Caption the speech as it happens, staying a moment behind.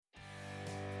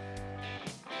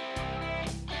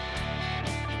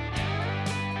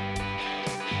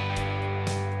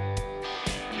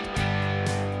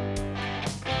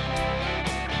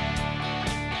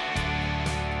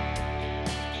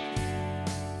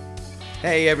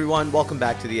Hey everyone, welcome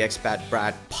back to the Expat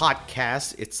Brad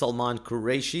podcast. It's Salman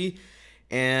Qureshi,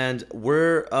 and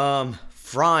we're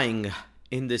frying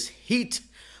in this heat.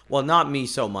 Well, not me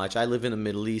so much. I live in the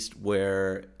Middle East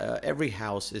where every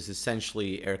house is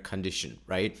essentially air conditioned,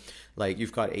 right? Like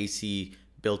you've got AC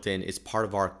built in. It's part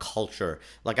of our culture.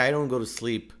 Like I don't go to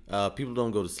sleep. People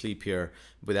don't go to sleep here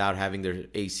without having their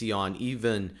AC on,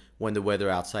 even when the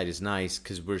weather outside is nice,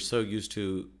 because we're so used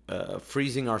to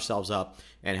freezing ourselves up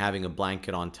and having a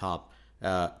blanket on top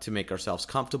to make ourselves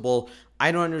comfortable.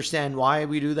 I don't understand why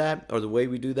we do that or the way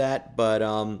we do that, but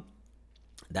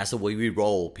that's the way we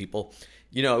roll, people.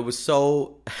 You know, it was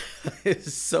so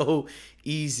it's so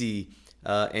easy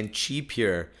and cheap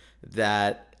here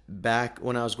that back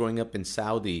when I was growing up in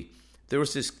Saudi, there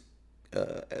was this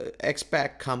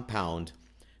expat compound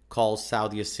called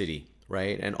Saudia City,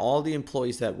 right? And all the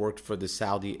employees that worked for the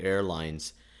Saudi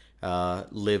Airlines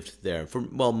lived there. For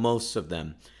well, most of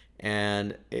them,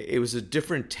 and it was a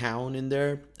different town in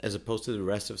there as opposed to the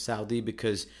rest of Saudi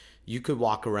because you could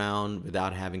walk around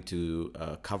without having to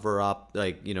cover up,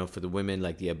 like, you know, for the women,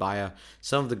 like the abaya.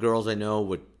 Some of the girls I know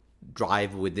would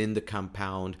drive within the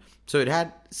compound. So it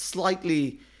had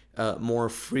slightly more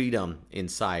freedom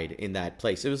inside in that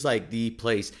place. It was like the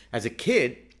place. As a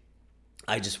kid,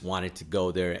 I just wanted to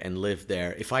go there and live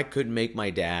there. If I could make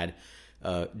my dad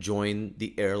join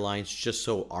the airlines just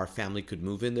so our family could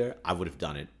move in there, I would have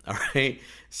done it. All right.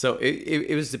 So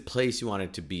it was the place you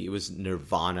wanted to be. It was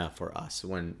nirvana for us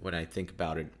when I think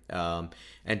about it.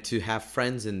 And to have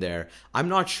friends in there, I'm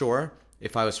not sure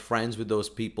if I was friends with those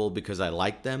people because I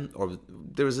liked them, or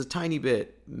there was a tiny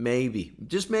bit, maybe,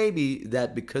 just maybe,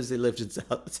 that because they lived in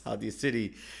Saudi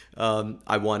City,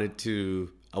 I wanted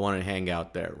to hang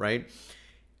out there, right?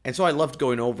 And so I loved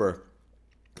going over.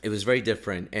 It was very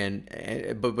different,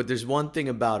 but there's one thing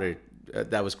about it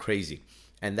that was crazy,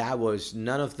 and that was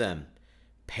none of them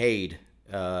paid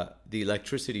the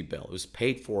electricity bill. It was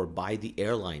paid for by the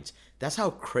airlines. That's how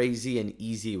crazy and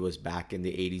easy it was back in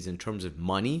the 80s in terms of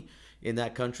money in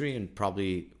that country, and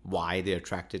probably why they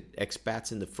attracted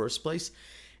expats in the first place.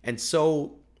 And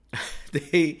so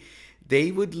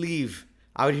they would leave.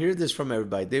 I would hear this from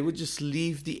everybody. They would just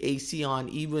leave the AC on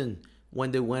even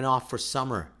when they went off for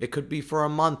summer. It could be for a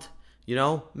month, you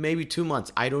know, maybe 2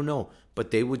 months. I don't know. But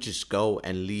they would just go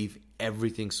and leave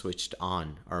everything switched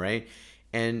on. All right.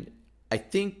 And I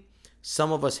think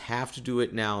some of us have to do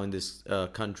it now in this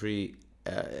country,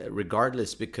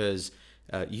 regardless, because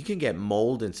you can get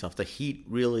mold and stuff. The heat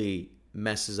really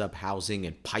messes up housing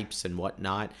and pipes and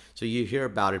whatnot. So you hear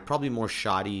about it, probably more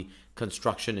shoddy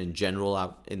construction in general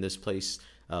out in this place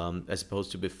as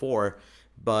opposed to before.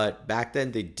 But back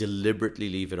then, they deliberately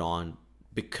leave it on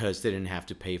because they didn't have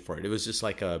to pay for it. It was just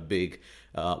like a big,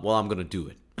 well, I'm going to do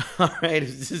it. All right?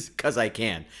 It's just because I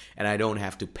can, and I don't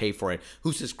have to pay for it.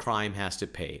 Who says crime has to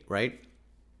pay, right?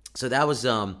 So that was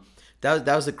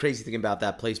the crazy thing about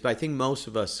that place. But I think most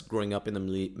of us growing up in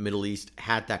the Middle East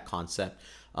had that concept.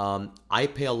 I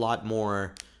pay a lot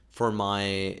more for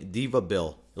my Diva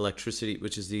bill, electricity,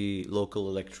 which is the local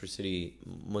electricity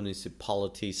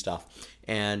municipality stuff.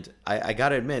 And I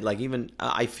gotta admit, like, even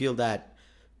I feel that,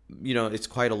 you know, it's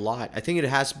quite a lot. I think it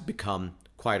has become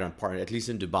quite on par, at least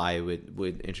in Dubai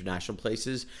with international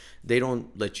places. They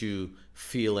don't let you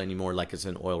feel anymore like it's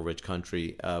an oil-rich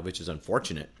country, which is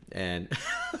unfortunate. And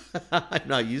I'm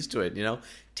not used to it, you know.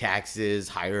 Taxes,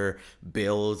 higher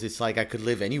bills. It's like I could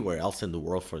live anywhere else in the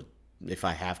world if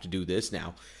I have to do this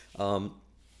now.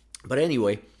 But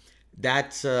anyway,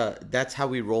 that's how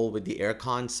we roll with the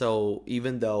aircon. So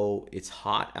even though it's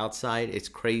hot outside, it's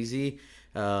crazy.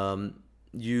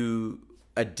 You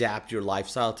adapt your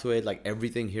lifestyle to it. Like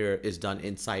everything here is done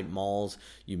inside malls.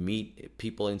 You meet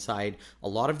people inside. A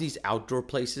lot of these outdoor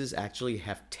places actually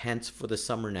have tents for the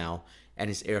summer now,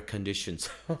 and it's air conditioned.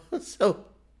 So,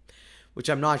 which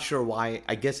I'm not sure why.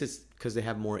 I guess it's because they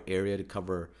have more area to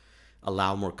cover,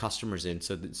 allow more customers in.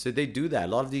 So they do that.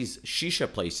 A lot of these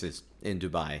shisha places in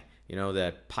Dubai, you know,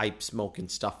 that pipe smoke and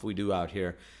stuff we do out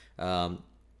here,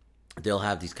 they'll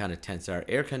have these kind of tents that are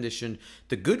air conditioned.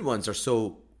 The good ones are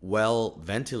so well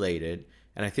ventilated,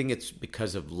 and I think it's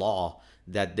because of law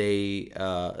that they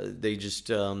just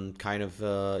kind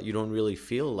of you don't really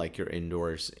feel like you're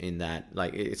indoors in that.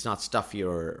 Like it's not stuffy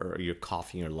or you're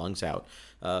coughing your lungs out,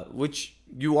 which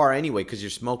you are anyway because you're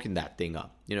smoking that thing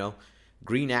up, you know.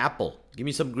 Green apple. Give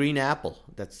me some green apple.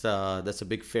 That's a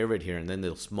big favorite here. And then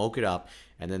they'll smoke it up,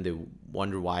 and then they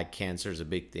wonder why cancer is a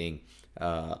big thing.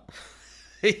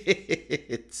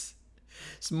 It's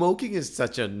smoking is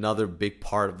such another big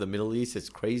part of the Middle East. It's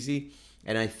crazy,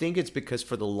 and I think it's because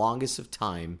for the longest of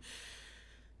time,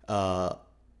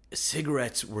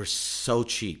 cigarettes were so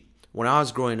cheap. When I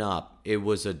was growing up, it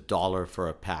was $1 for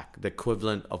a pack, the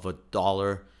equivalent of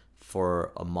 $1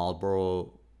 for a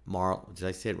Marlboro. Did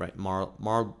I say it right?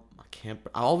 I can't.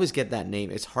 I always get that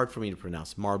name. It's hard for me to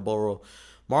pronounce. Marlboro.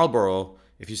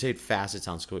 If you say it fast, it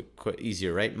sounds quite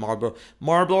easier, right? Marlboro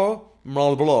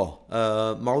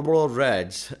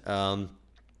Reds.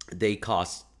 They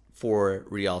cost 4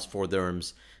 reals, 4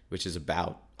 dirhams, which is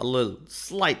about a little,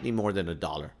 slightly more than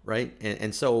 $1, right?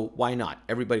 And so why not?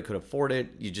 Everybody could afford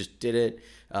it. You just did it.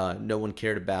 No one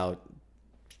cared about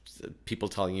people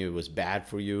telling you it was bad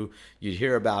for you. You'd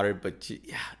hear about it, but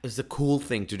yeah, it was a cool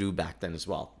thing to do back then as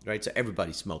well, right? So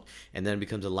everybody smoked, and then it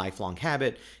becomes a lifelong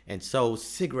habit. And so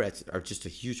cigarettes are just a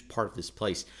huge part of this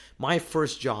place. My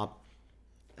first job,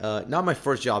 not my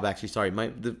first job actually, sorry.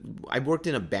 I worked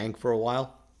in a bank for a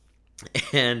while,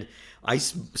 and I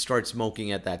started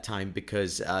smoking at that time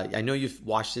because I know you've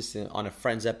watched this on a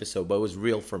Friends episode, but it was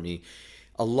real for me.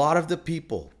 A lot of the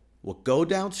people would go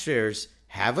downstairs,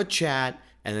 have a chat,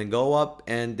 and then go up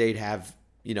and they'd have,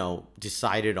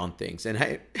 decided on things. And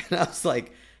I was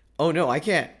like, oh no, I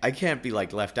can't be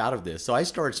like left out of this. So I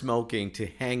started smoking to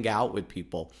hang out with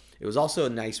people. It was also a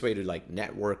nice way to like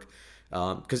network,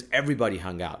 because everybody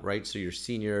hung out, right? So your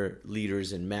senior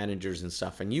leaders and managers and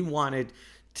stuff, and you wanted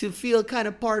to feel kind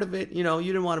of part of it. You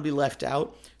didn't want to be left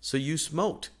out. So you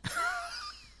smoked.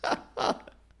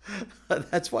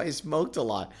 That's why I smoked a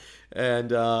lot. And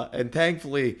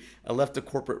thankfully I left the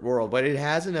corporate world, but it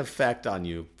has an effect on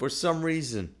you for some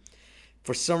reason.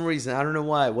 I don't know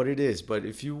what it is, but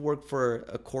if you work for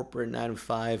a corporate 9 to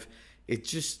 5, it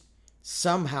just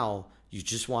somehow you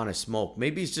just want to smoke.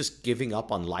 Maybe it's just giving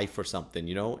up on life or something,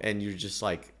 and you're just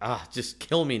like, just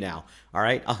kill me now. All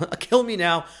right. Kill me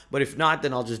now. But if not,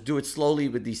 then I'll just do it slowly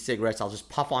with these cigarettes. I'll just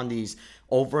puff on these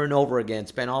over and over again,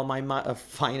 spend all my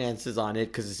finances on it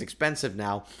because it's expensive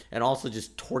now, and also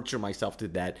just torture myself to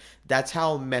that. That's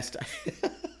how messed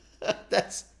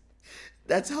that's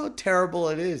how terrible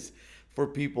it is for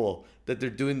people that they're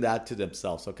doing that to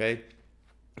themselves, okay?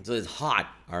 So it's hot,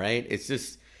 all right? It's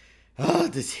just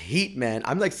this heat, man.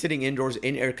 I'm like sitting indoors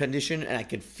in air condition and I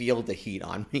can feel the heat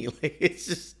on me. Like, it's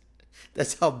just,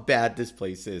 that's how bad this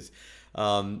place is.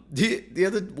 The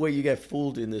other way you get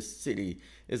fooled in this city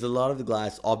is a lot of the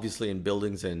glass, obviously in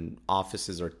buildings and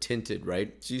offices, are tinted,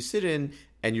 right? So you sit in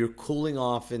and you're cooling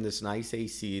off in this nice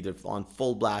AC. They're on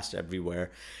full blast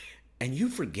everywhere. And you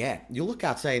forget. You look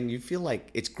outside and you feel like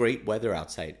it's great weather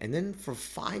outside. And then for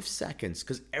 5 seconds,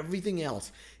 because everything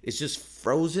else is just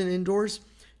frozen indoors,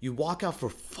 you walk out for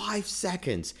 5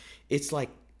 seconds. It's like,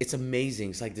 it's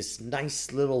amazing. It's like this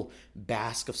nice little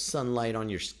bask of sunlight on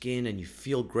your skin and you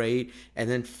feel great. And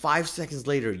then 5 seconds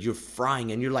later, you're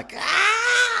frying and you're like,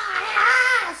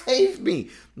 save me.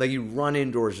 Like you run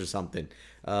indoors or something.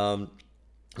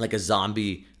 Like a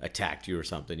zombie attacked you or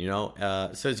something,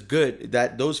 So it's good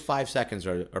that those 5 seconds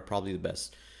are probably the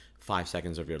best 5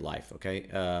 seconds of your life, okay?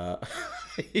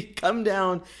 Come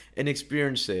down and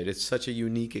experience it. It's such a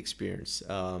unique experience.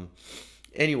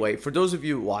 Anyway, for those of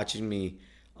you watching me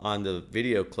on the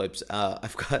video clips, I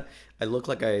look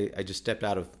like I just stepped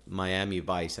out of Miami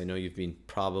Vice. I know you've been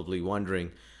probably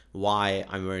wondering why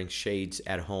I'm wearing shades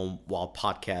at home while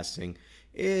podcasting.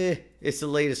 It's the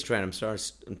latest trend. I'm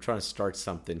trying to start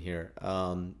something here.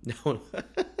 No,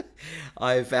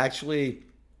 I've got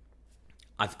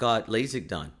LASIK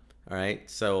done. All right,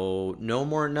 so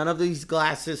none of these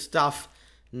glasses stuff,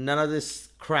 none of this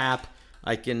crap.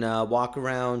 I can walk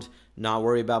around, not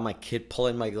worry about my kid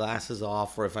pulling my glasses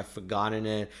off, or if I've forgotten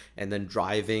it, and then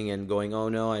driving and going, oh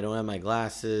no, I don't have my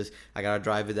glasses, I gotta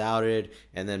drive without it,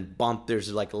 and then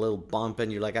there's like a little bump, and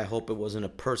you're like, I hope it wasn't a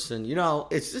person.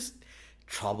 It's just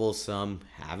troublesome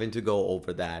having to go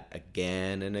over that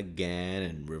again and again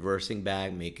and reversing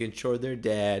back, making sure they're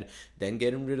dead, then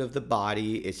getting rid of the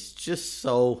body. It's just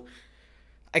so,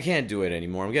 I can't do it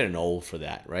anymore. I'm getting old for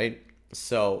that, right?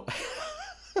 So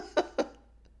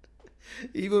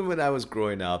even when I was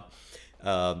growing up,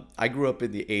 I grew up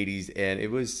in the 80s, and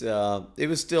it was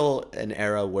still an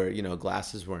era where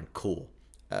glasses weren't cool.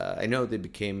 I know they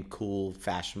became cool,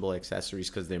 fashionable accessories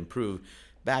because they improved.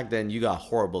 Back then, you got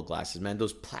horrible glasses, man.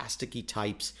 Those plasticky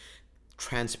types,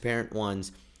 transparent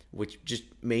ones, which just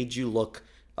made you look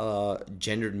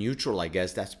gender neutral, I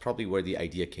guess. That's probably where the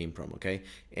idea came from, okay?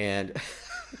 And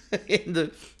in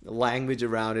the language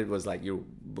around it was like you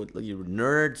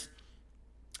nerds,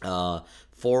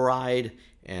 fluoride,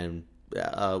 and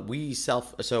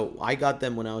so I got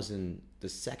them when I was in the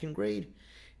 2nd grade,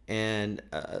 and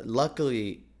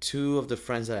luckily 2 of the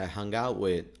friends that I hung out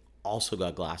with also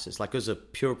got glasses. Like, it was a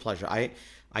pure pleasure. I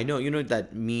I know, you know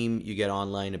that meme you get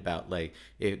online about like,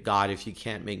 God, if you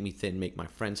can't make me thin, make my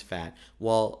friends fat.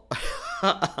 Well,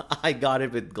 I got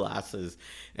it with glasses.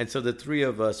 And so the three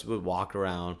of us would walk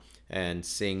around and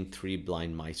sing Three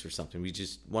Blind Mice or something.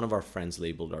 One of our friends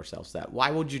labeled ourselves that.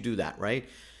 Why would you do that, right?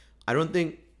 I don't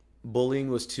think bullying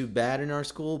was too bad in our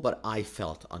school, but I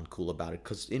felt uncool about it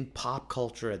because in pop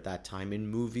culture at that time, in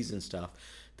movies and stuff,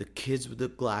 the kids with the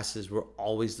glasses were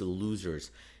always the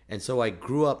losers. And so I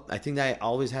grew up, I think I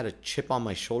always had a chip on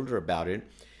my shoulder about it.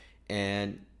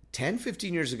 And 10,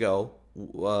 15 years ago,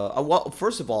 well,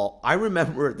 first of all, I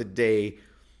remember the day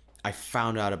I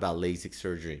found out about LASIK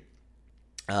surgery.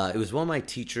 It was one of my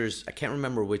teachers. I can't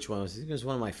remember which one. I think it was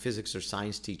one of my physics or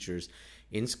science teachers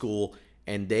in school.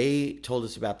 And they told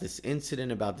us about this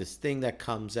incident, about this thing that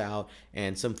comes out.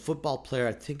 And some football player,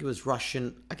 I think it was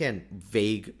Russian, again,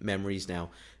 vague memories now,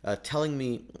 telling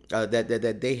me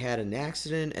that they had an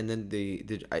accident and then they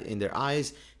in their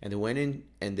eyes. And they went in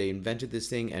and they invented this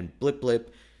thing and blip,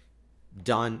 blip,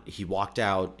 done. He walked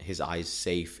out, his eyes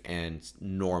safe and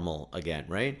normal again,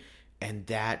 right? And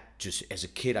that just, as a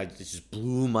kid, it just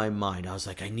blew my mind. I was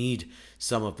like, I need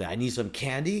some of that. I need some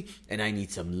candy and I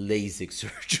need some LASIK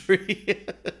surgery.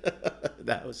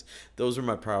 Those were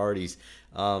my priorities.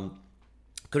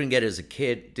 Couldn't get it as a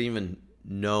kid. Didn't even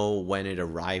know when it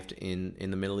arrived in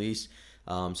the Middle East.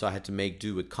 So I had to make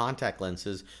do with contact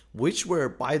lenses, which were,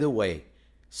 by the way,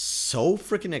 so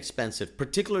freaking expensive,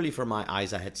 particularly for my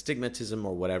eyes. I had stigmatism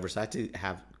or whatever, so I had to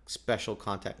have special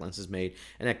contact lenses made,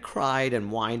 and I cried and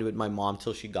whined with my mom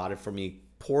till she got it for me.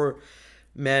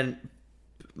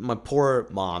 My poor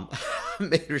mom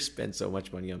made her spend so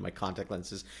much money on my contact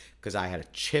lenses because I had a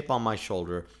chip on my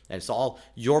shoulder. And it's all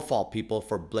your fault, people,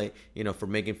 for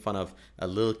making fun of a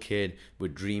little kid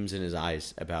with dreams in his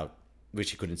eyes about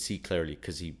which he couldn't see clearly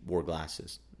because he wore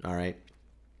glasses. All right.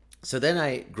 So then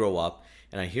I grow up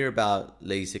and I hear about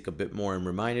LASIK a bit more and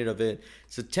reminded of it.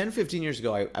 So 10, 15 years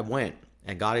ago, I went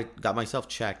and got myself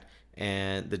checked.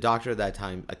 And the doctor at that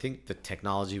time, I think the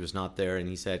technology was not there. And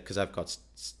he said, because I've got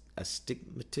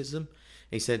astigmatism,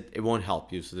 he said, it won't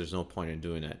help you. So there's no point in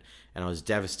doing it. And I was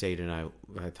devastated. And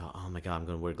I thought, oh my God, I'm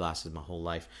going to wear glasses my whole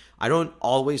life. I don't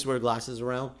always wear glasses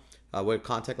around. I wear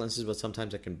contact lenses, but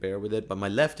sometimes I can bear with it. But my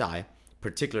left eye,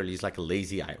 particularly, is like a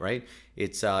lazy eye, right?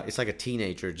 It's like a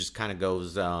teenager just kind of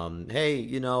goes,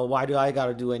 hey, why do I got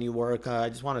to do any work? I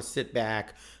just want to sit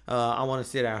back. I want to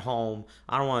sit at home.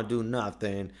 I don't want to do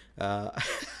nothing.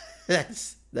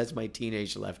 That's my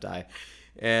teenage left eye.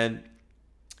 And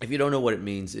if you don't know what it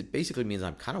means, it basically means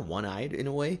I'm kind of one-eyed in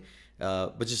a way,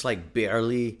 but just like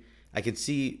barely. I can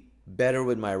see better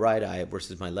with my right eye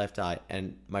versus my left eye,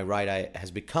 and my right eye has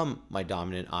become my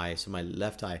dominant eye, so my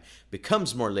left eye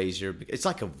becomes more lazier. It's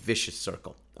like a vicious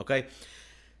circle. Okay,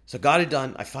 so got it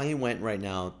done. I finally went. Right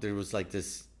now there was like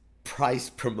this price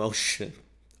promotion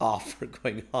offer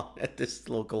going on at this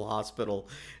local hospital,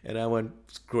 and I went,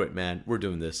 screw it, man, we're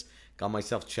doing this. Got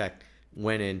myself checked,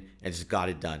 went in and just got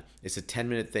it done. It's a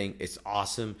 10-minute thing. It's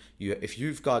awesome. If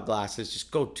you've got glasses,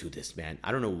 just go do this, man.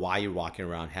 I don't know why you're walking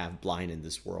around half blind in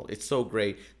this world. It's so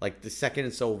great. Like the second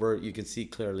it's over, you can see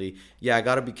clearly. Yeah, I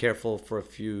got to be careful for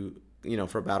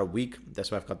for about a week. That's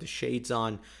why I've got the shades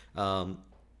on,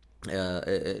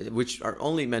 which are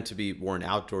only meant to be worn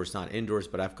outdoors, not indoors.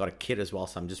 But I've got a kid as well,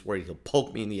 so I'm just worried he'll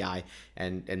poke me in the eye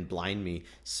and blind me.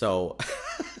 So,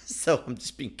 so I'm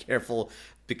just being careful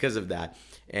because of that.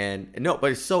 And no,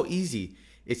 but it's so easy.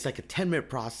 It's like a 10-minute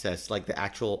process, like the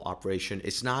actual operation.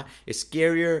 It's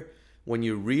scarier when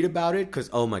you read about it because,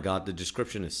 oh my God, the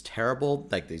description is terrible.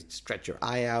 Like they stretch your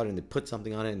eye out and they put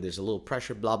something on it and there's a little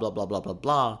pressure, blah, blah, blah, blah, blah,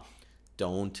 blah.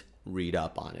 Don't read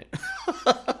up on it.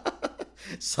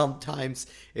 Sometimes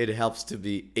it helps to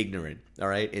be ignorant. All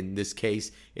right. In this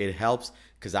case, it helps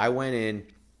because I went in.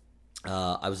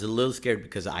 I was a little scared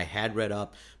because I had read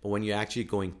up, but when you're actually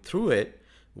going through it,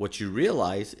 what you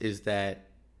realize is that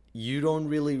you don't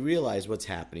really realize what's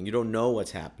happening. You don't know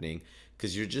what's happening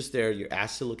because you're just there. You're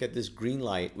asked to look at this green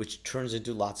light, which turns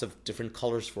into lots of different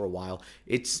colors for a while.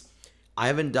 I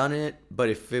haven't done it, but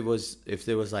if there was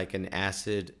like an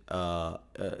acid,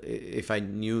 if I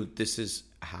knew this is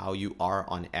how you are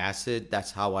on acid,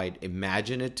 that's how I'd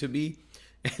imagine it to be.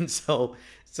 And so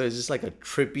it's just like a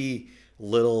trippy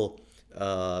little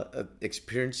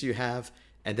experience you have.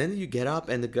 And then you get up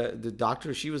and the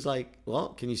doctor, she was like, well,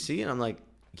 can you see? And I'm like,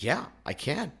 yeah, I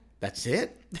can. That's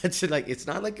it. That's it. Like, it's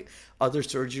not like other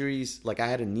surgeries. Like I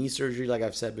had a knee surgery, like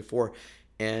I've said before,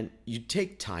 and you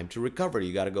take time to recover.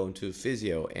 You got to go into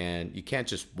physio and you can't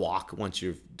just walk once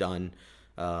you've done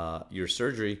your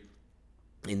surgery.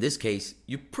 In this case,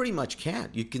 you pretty much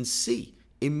can't. You can see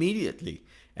immediately.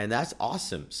 and that's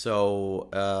awesome. So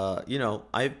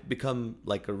I've become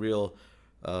like a real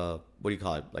what do you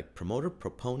call it, like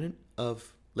proponent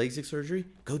of LASIK surgery.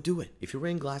 Go do it. If you're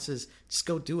wearing glasses, just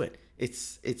go do it.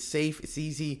 It's safe, it's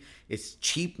easy, it's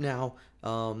cheap now.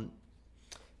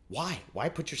 Why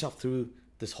put yourself through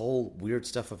this whole weird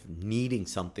stuff of needing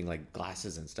something like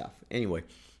glasses and stuff? Anyway,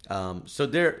 so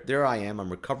there I am. I'm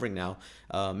recovering now.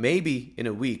 Maybe in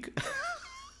a week.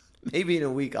 Maybe in a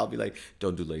week I'll be like,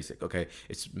 don't do LASIK, okay?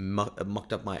 It's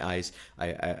mucked up my eyes.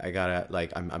 I gotta,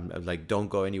 like, I'm like, don't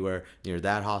go anywhere near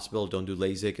that hospital. Don't do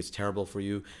LASIK. It's terrible for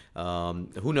you.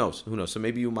 Who knows? So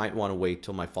maybe you might want to wait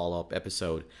till my follow-up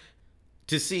episode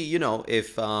to see,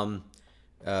 if I'm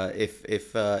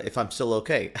still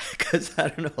okay. Because I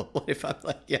don't know. What if I'm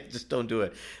like, yeah, just don't do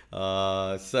it.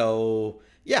 So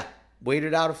yeah, wait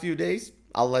it out a few days.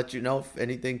 I'll let you know if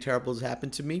anything terrible has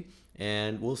happened to me,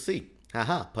 and we'll see.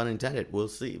 Haha, pun intended. We'll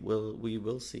see. We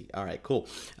will see. All right, cool.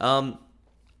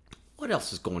 What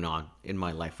else is going on in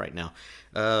my life right now?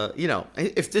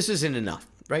 If this isn't enough,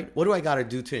 right? What do I got to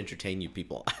do to entertain you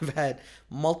people? I've had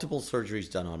multiple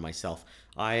surgeries done on myself.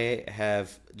 I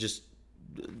have just,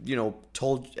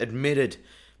 admitted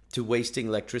to wasting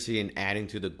electricity and adding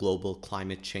to the global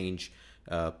climate change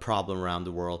problem around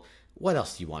the world. What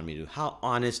else do you want me to do? How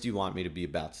honest do you want me to be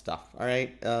about stuff? All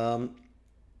right.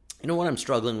 What I'm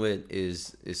struggling with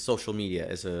is social media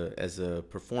as a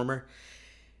performer.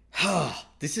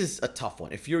 This is a tough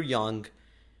one. If you're young,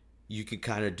 you could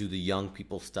kind of do the young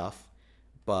people stuff,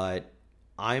 but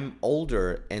I'm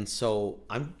older, and so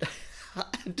I'm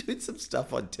doing some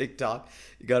stuff on TikTok.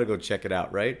 You got to go check it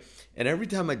out, right? And every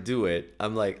time I do it,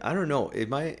 I'm like, I don't know.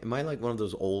 Am I like one of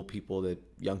those old people that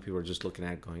young people are just looking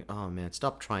at going, oh man,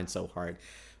 stop trying so hard.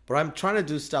 But I'm trying to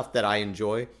do stuff that I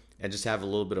enjoy and just have a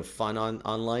little bit of fun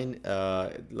online.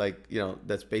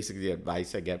 That's basically the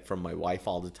advice I get from my wife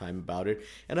all the time about it.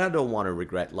 And I don't want to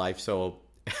regret life, so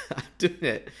I'm doing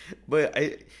it. But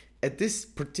at this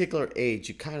particular age,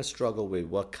 you kind of struggle with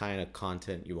what kind of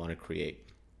content you want to create.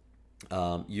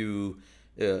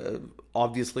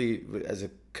 Obviously, as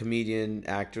a comedian,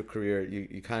 actor career,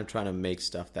 you kind of trying to make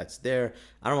stuff that's there.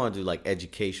 I don't want to do like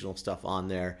educational stuff on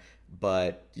there,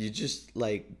 but you just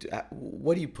like,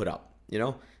 what do you put up?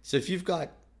 So if you've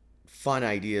got fun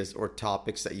ideas or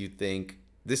topics that you think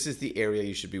this is the area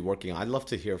you should be working on, I'd love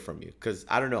to hear from you, because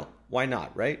I don't know, why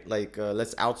not, right? Like,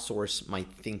 let's outsource my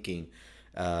thinking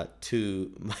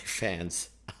to my fans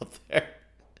out there.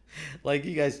 Like,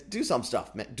 you guys do some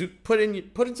stuff, man. Put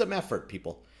in some effort,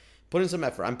 people. Put in some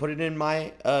effort. I'm putting in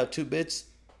my 2 bits.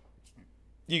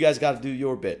 You guys got to do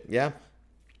your bit, yeah.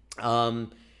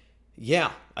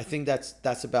 Yeah, I think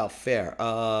that's about fair.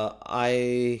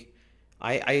 I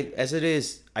as it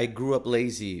is, I grew up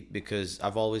lazy because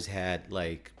I've always had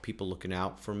like people looking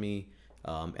out for me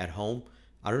at home.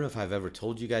 I don't know if I've ever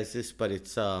told you guys this, but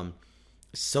it's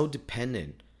so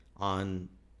dependent on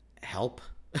help.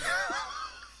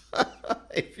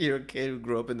 If you're a kid who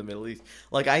grew up in the Middle East,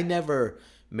 like I never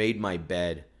made my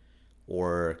bed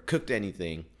or cooked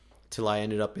anything till I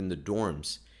ended up in the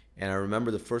dorms. And I remember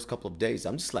the first couple of days,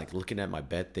 I'm just like looking at my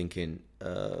bed thinking,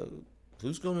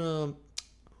 who's gonna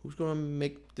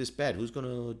make this bed? Who's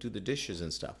gonna do the dishes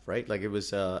and stuff, right? Like it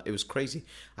was crazy.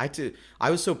 I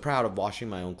was so proud of washing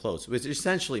my own clothes, which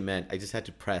essentially meant I just had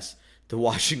to press the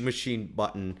washing machine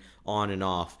button on and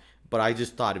off. But I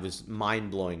just thought it was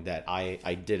mind blowing that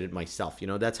I did it myself.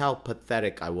 That's how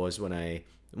pathetic I was when I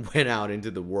went out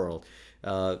into the world.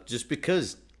 Just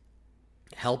because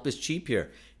help is cheap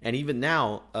here. And even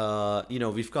now,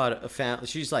 we've got a family.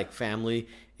 She's like family,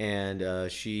 and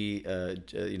we've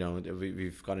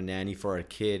got a nanny for our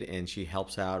kid, and she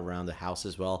helps out around the house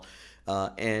as well.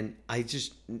 And I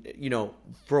just,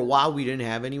 for a while we didn't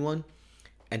have anyone,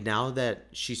 and now that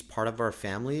she's part of our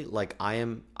family, like I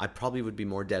probably would be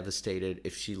more devastated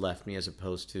if she left me as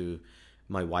opposed to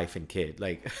my wife and kid.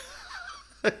 Like,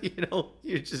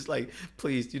 you're just like,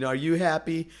 please, are you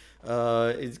happy?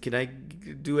 Can I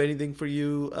do anything for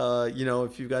you?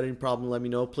 If you've got any problem, let me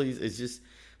know, please. It's just,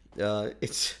 but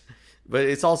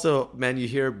it's also, man, you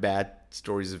hear bad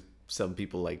stories of some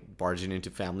people like barging into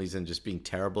families and just being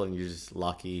terrible, and you're just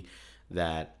lucky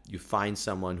that you find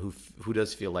someone who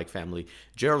does feel like family.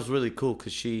 Gerald's really cool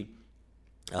because she,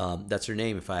 that's her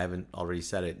name if I haven't already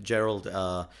said it. Gerald,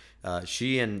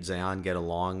 she and Zayan get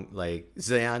along. Like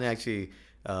Zayan actually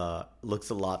looks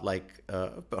a lot like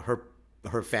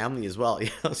her family as well.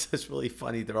 So it's really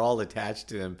funny. They're all attached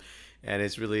to him, and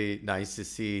it's really nice to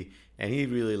see. And he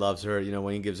really loves her.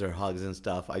 When he gives her hugs and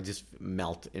stuff, I just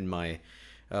melt in my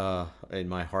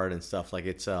heart and stuff. Like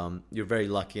it's you're very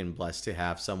lucky and blessed to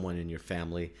have someone in your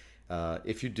family.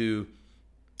 If you do,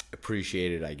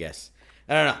 appreciated, I guess.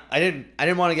 I don't know. I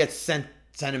didn't want to get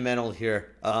sentimental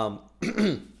here.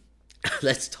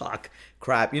 Let's talk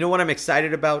crap. You know what I'm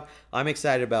excited about? I'm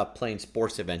excited about playing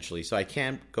sports eventually. So I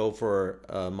can't go for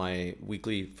my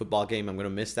weekly football game. I'm going to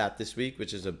miss that this week,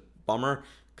 which is a bummer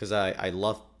because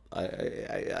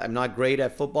I'm not great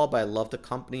at football, but I love the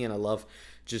company and I love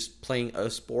just playing a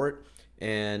sport.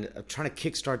 And I'm trying to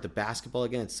kickstart the basketball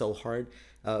again. It's so hard.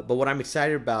 But what I'm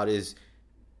excited about is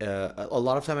a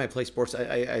lot of time I play sports,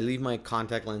 I leave my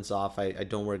contact lens off. I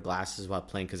don't wear glasses while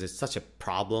playing because it's such a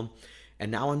problem.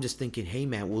 And now I'm just thinking, hey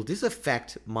man, will this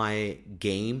affect my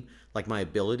game, like my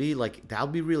ability? Like that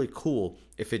would be really cool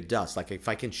if it does. Like if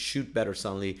I can shoot better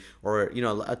suddenly, or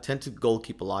I tend to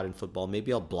goalkeep a lot in football.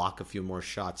 Maybe I'll block a few more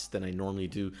shots than I normally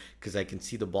do because I can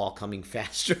see the ball coming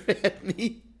faster at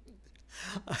me.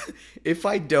 If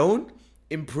I don't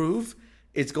improve,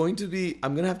 I'm going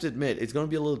to have to admit, it's going to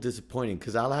be a little disappointing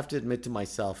because I'll have to admit to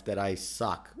myself that I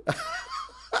suck.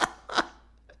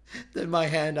 That my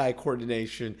hand-eye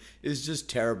coordination is just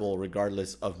terrible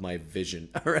regardless of my vision.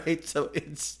 All right. So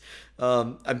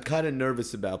I'm kind of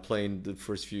nervous about playing the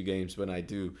first few games when I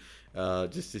do,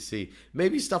 just to see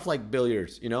maybe stuff like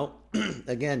billiards,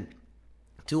 again,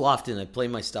 too often I play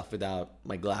my stuff without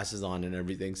my glasses on and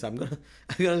everything. So I'm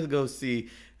gonna go see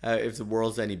if the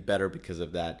world's any better because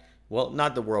of that. Well,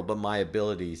 not the world, but my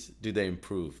abilities. Do they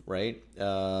improve? Right?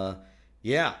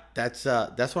 Yeah, that's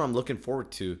what I'm looking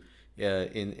forward to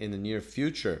in the near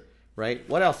future. Right?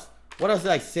 What else? What else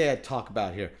did I say I'd talk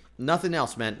about here? Nothing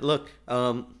else, man. Look,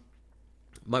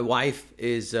 my wife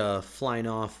is flying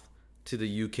off to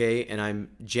the UK, and I'm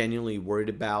genuinely worried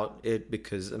about it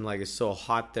because I'm like, it's so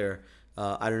hot there.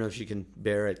 I don't know if she can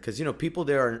bear it because people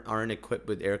there aren't equipped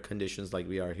with air conditions like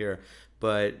we are here.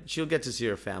 But she'll get to see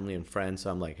her family and friends. So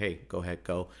I'm like, hey, go ahead,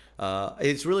 go.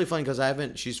 It's really funny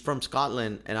because she's from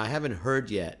Scotland, and I haven't heard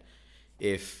yet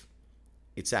if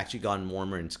it's actually gotten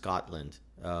warmer in Scotland.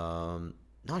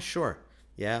 Not sure.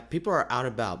 Yeah, people are out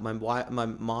about. My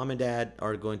mom and dad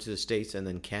are going to the States and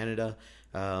then Canada.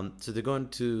 So they're going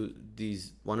to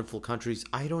these wonderful countries.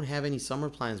 I don't have any summer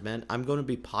plans, man. I'm going to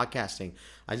be podcasting.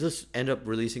 I just end up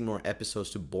releasing more episodes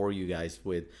to bore you guys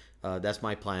with. That's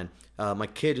my plan. My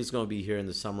kid is going to be here in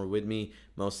the summer with me.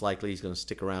 Most likely he's going to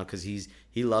stick around because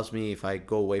he loves me. If I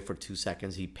go away for 2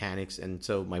 seconds, he panics. And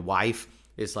so my wife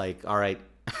is like, all right,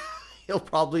 he'll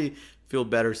probably feel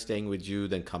better staying with you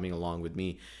than coming along with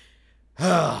me.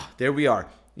 There we are.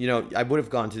 I would have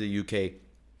gone to the UK,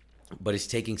 but it's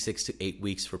taking 6 to 8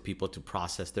 weeks for people to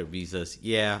process their visas.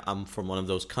 Yeah, I'm from one of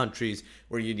those countries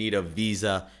where you need a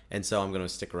visa, and so I'm going to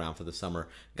stick around for the summer.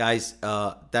 Guys,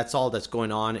 that's all that's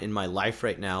going on in my life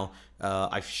right now.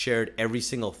 I've shared every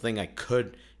single thing I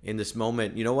could in this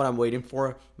moment. You know what I'm waiting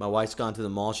for? My wife's gone to the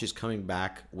mall. She's coming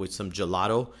back with some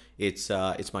gelato. It's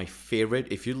my favorite.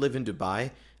 If you live in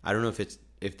Dubai, I don't know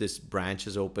if this branch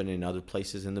is open in other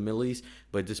places in the Middle East,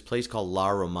 but this place called La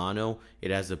Romano, it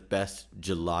has the best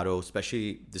gelato,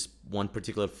 especially this one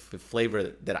particular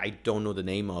flavor that I don't know the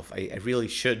name of. I really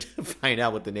should find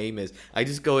out what the name is. I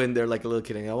just go in there like a little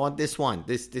kid and I want this one,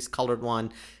 this colored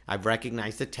one. I've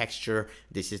recognized the texture.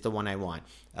 This is the one I want.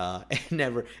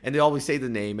 And they always say the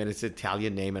name and it's an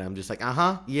Italian name and I'm just like,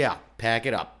 yeah, pack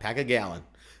it up, pack a gallon.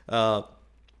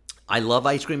 I love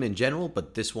ice cream in general,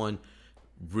 but this one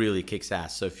really kicks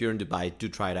ass. So if you're in Dubai, do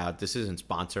try it out. This isn't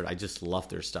sponsored. I just love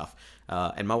their stuff.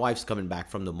 And my wife's coming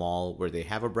back from the mall where they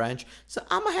have a branch. So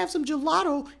I'm going to have some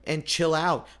gelato and chill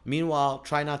out. Meanwhile,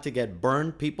 try not to get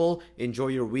burned, people. Enjoy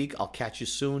your week. I'll catch you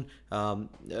soon.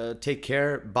 Take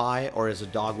care. Bye. Or as a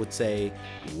dog would say,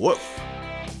 woof.